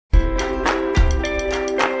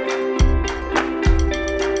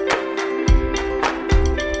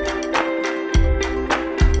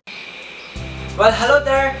Well, hello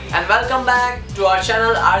there and welcome back to our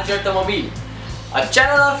channel RJ Automobile, a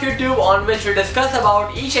channel of YouTube on which we discuss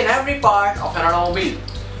about each and every part of an automobile.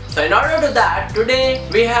 So in order to that, today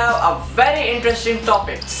we have a very interesting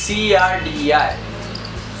topic, CRDi.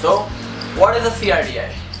 So what is a CRDi?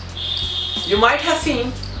 You might have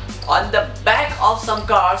seen on the back of some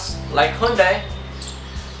cars like Hyundai,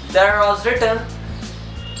 there was written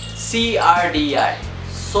CRDi.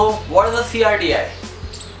 So what is a CRDi?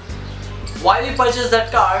 Why we purchase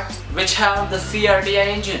that car which have the CRDi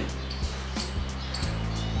engine?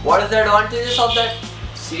 What is the advantages of that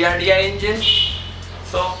CRDi engine?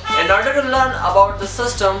 So in order to learn about the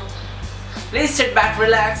system, please sit back,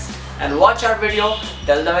 relax and watch our video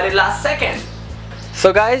till the very last second.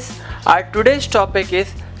 So guys, our today's topic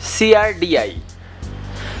is CRDi.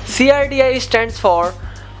 CRDi stands for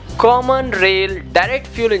Common Rail Direct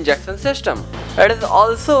Fuel Injection System. It is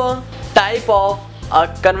also a type of a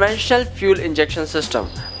conventional fuel injection system.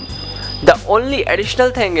 The only additional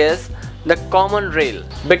thing is the common rail.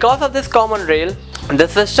 Because of this common rail, the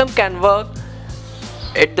system can work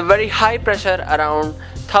at the very high pressure around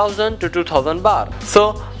 1000 to 2000 bar.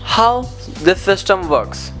 So how this system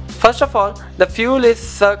works? First of all, the fuel is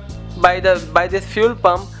sucked by this fuel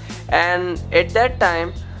pump, and at that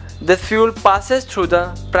time this fuel passes through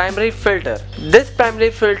the primary filter. This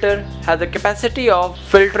primary filter has a capacity of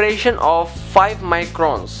filtration of 5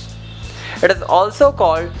 microns. It is also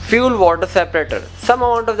called fuel water separator. Some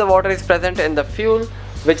amount of the water is present in the fuel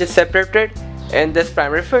which is separated in this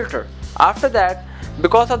primary filter. After that,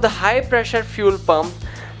 because of the high pressure fuel pump,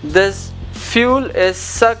 this fuel is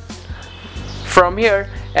sucked from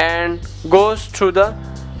here and goes through the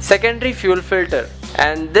secondary fuel filter,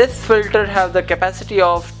 and this filter have the capacity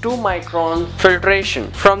of 2 micron filtration.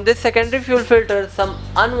 From this secondary fuel filter, some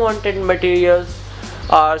unwanted materials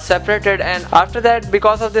are separated, and after that,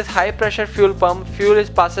 because of this high pressure fuel pump, fuel is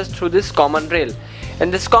passes through this common rail.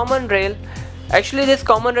 And this common rail, actually this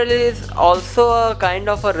common rail is also a kind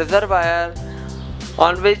of a reservoir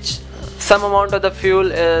on which some amount of the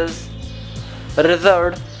fuel is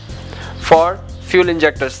reserved for fuel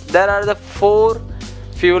injectors. There are the 4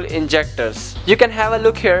 fuel injectors. You can have a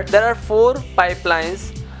look here. There are 4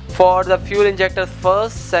 pipelines for the fuel injectors,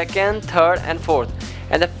 first, second, third and fourth,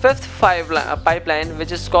 and the 5th pipeline,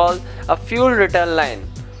 which is called a fuel return line.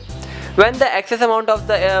 When the excess amount of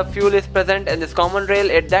the fuel is present in this common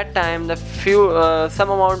rail, at that time the fuel,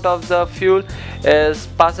 some amount of the fuel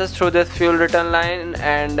passes through this fuel return line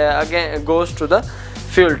and again goes to the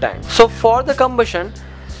fuel tank. So for the combustion,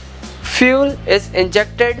 fuel is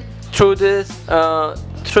injected through this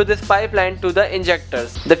pipeline to the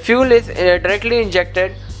injectors. The fuel is directly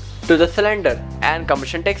injected to the cylinder and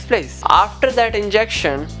combustion takes place. After that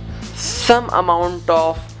injection, some amount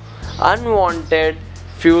of unwanted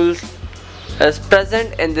fuel is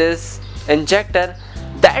present in this injector.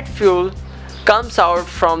 That fuel comes out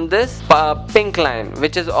from this pink line,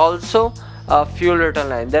 which is also a fuel return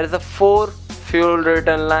line. There is a 4 fuel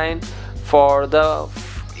return line for the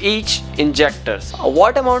each injectors.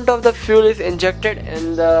 What amount of the fuel is injected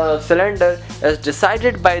in the cylinder is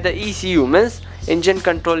decided by the ECU, means engine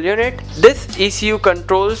control unit. This ECU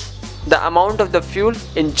controls the amount of the fuel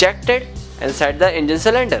injected inside the engine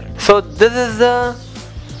cylinder. So this is the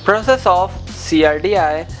process of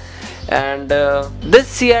CRDi, and this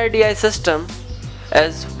CRDi system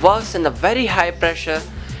works in a very high pressure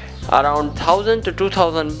around 1000 to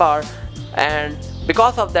 2000 bar, and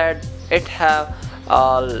because of that it has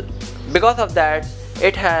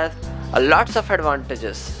lots of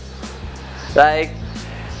advantages. Like,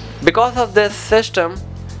 because of this system,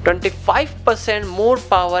 25% more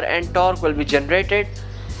power and torque will be generated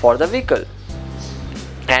for the vehicle,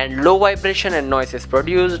 and low vibration and noise is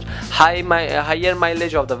produced, higher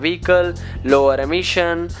mileage of the vehicle, lower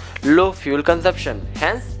emission, low fuel consumption,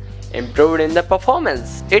 hence improved in the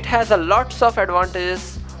performance. It has a lots of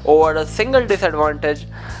advantages over a single disadvantage,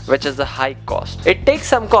 which is the high cost. It takes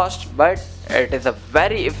some cost, but it is a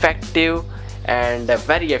very effective and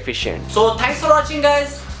very efficient. So thanks for watching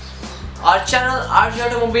guys our channel RJ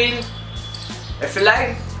Automobile. If you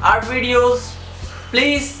like our videos,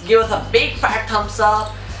 please give us a big fat thumbs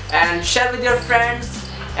up and share with your friends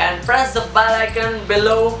and press the bell icon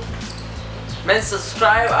below, means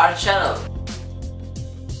subscribe our channel.